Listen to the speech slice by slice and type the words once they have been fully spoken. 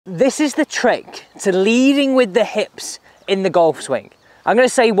This is the trick to leading with the hips in the golf swing. I'm going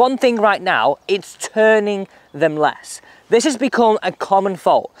to say one thing right now, it's turning them less. This has become a common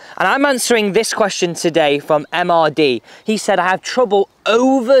fault. And I'm answering this question today from MRD. He said, I have trouble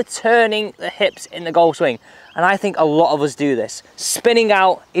overturning the hips in the golf swing. And I think a lot of us do this. Spinning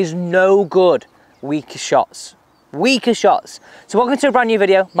out is no good. Weaker shots. Weaker shots. So welcome to a brand new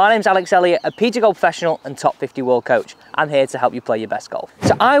video. My name's Alex Elliott, a PGA Golf professional and top 50 world coach. I'm here to help you play your best golf.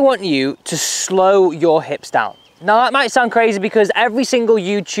 So I want you to slow your hips down. Now that might sound crazy because every single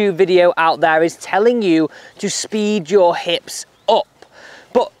YouTube video out there is telling you to speed your hips up.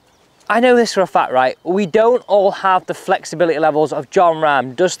 But I know this for a fact, right? We don't all have the flexibility levels of John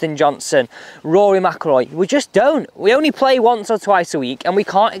Ram, Dustin Johnson, Rory McIlroy. We just don't. We only play once or twice a week and we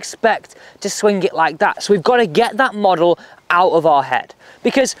can't expect to swing it like that. So we've got to get that model out of our head.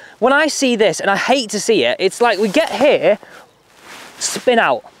 Because when I see this, and I hate to see it, it's like we get here, spin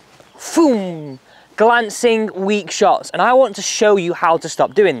out, boom, glancing weak shots. And I want to show you how to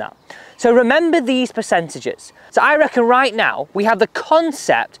stop doing that. So remember these percentages. So I reckon right now we have the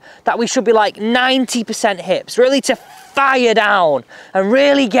concept that we should be like 90% hips, really to fire down and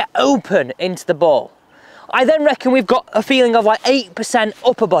really get open into the ball. I then reckon we've got a feeling of like 8%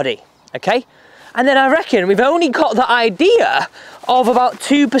 upper body, okay? And then I reckon we've only got the idea of about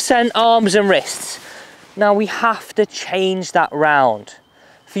 2% arms and wrists. Now we have to change that round.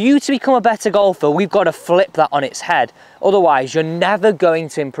 For you to become a better golfer, we've got to flip that on its head. Otherwise, you're never going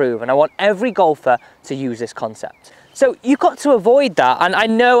to improve. And I want every golfer to use this concept. So you've got to avoid that. And I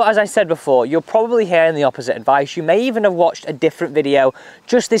know, as I said before, you're probably hearing the opposite advice. You may even have watched a different video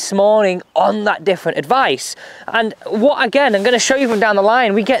just this morning on that different advice. And what, again, I'm going to show you from down the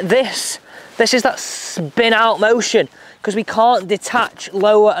line, we get this. This is that spin out motion because we can't detach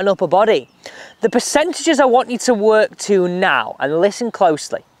lower and upper body. The percentages I want you to work to now, and listen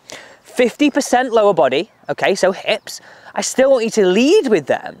closely. 50% lower body, okay, so hips. I still want you to lead with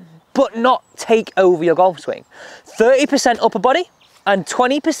them, but not take over your golf swing. 30% upper body and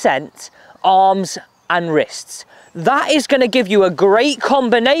 20% arms and wrists. That is going to give you a great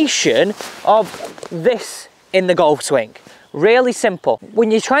combination of this in the golf swing. Really simple.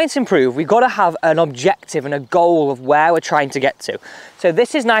 When you're trying to improve, we've got to have an objective and a goal of where we're trying to get to. So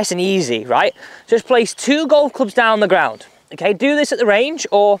this is nice and easy, right? Just place 2 golf clubs down the ground. Okay, do this at the range,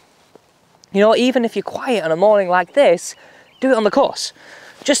 or, you know, even if you're quiet on a morning like this, do it on the course.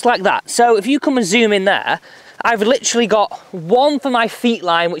 Just like that. So if you come and zoom in there, I've literally got one for my feet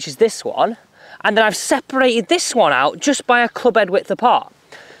line, which is this one, and then I've separated this one out just by a club head width apart.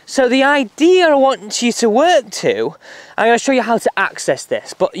 So the idea I want you to work to, I'm going to show you how to access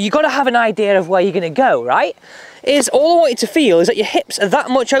this, but you've got to have an idea of where you're going to go, right? Is all I want you to feel is that your hips are that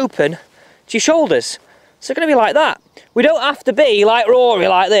much open to your shoulders. So it's going to be like that. We don't have to be like Rory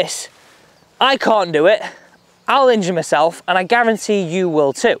like this. I can't do it. I'll injure myself, and I guarantee you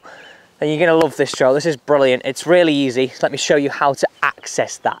will too. And you're going to love this drill. This is brilliant. It's really easy. So let me show you how to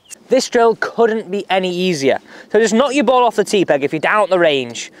access that. This drill couldn't be any easier. So just knock your ball off the tee peg if you're down at the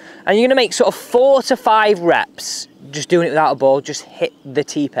range. And you're going to make sort of 4 to 5 reps. Just doing it without a ball, just hit the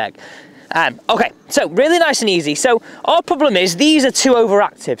tee peg. Okay, so really nice and easy. So our problem is these are too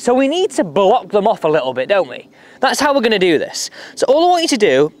overactive. So we need to block them off a little bit, don't we? That's how we're going to do this. So all I want you to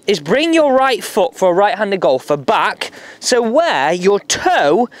do is bring your right foot for a right-handed golfer back, so where your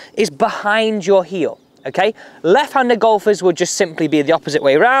toe is behind your heel, okay? Left-handed golfers would just simply be the opposite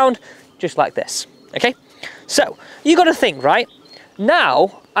way around, just like this, okay? So you got to think, right?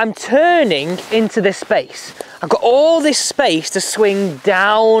 Now I'm turning into this space. I've got all this space to swing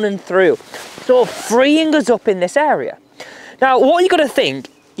down and through, sort of freeing us up in this area. Now what you got to think,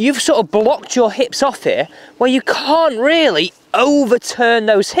 you've sort of blocked your hips off here where you can't really overturn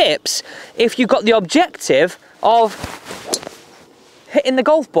those hips if you've got the objective of hitting the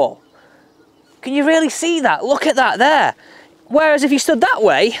golf ball. Can you really see that? Look at that there. Whereas if you stood that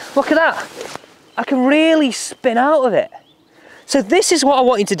way, look at that. I can really spin out of it. So this is what I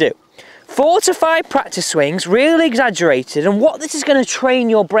want you to do. 4 to 5 practice swings, really exaggerated, and what this is going to train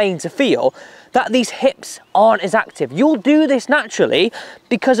your brain to feel that these hips aren't as active. You'll do this naturally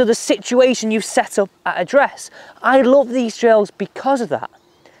because of the situation you've set up at address. I love these drills because of that.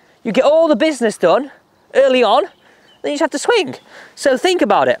 You get all the business done early on, then you just have to swing. So think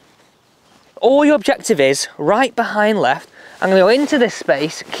about it. All your objective is right behind left. I'm going to go into this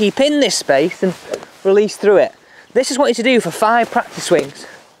space, keep in this space, and release through it. This is what you to do for 5 practice swings.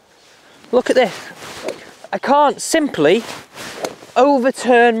 Look at this. I can't simply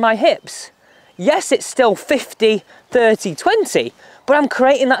overturn my hips. Yes, it's still 50, 30, 20, but I'm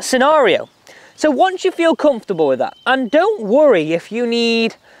creating that scenario. So once you feel comfortable with that, and don't worry if you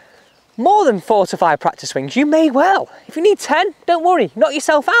need more than 4 to 5 practice swings, you may well. If you need 10, don't worry, knock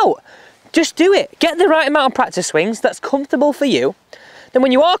yourself out. Just do it. Get the right amount of practice swings that's comfortable for you. Then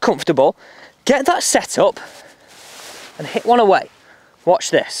when you are comfortable, get that set up and hit one away.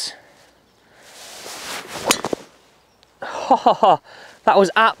 Watch this. That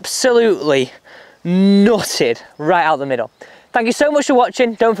was absolutely nutted right out the middle. Thank you so much for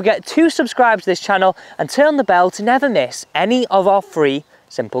watching. Don't forget to subscribe to this channel and turn on the bell to never miss any of our free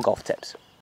simple golf tips.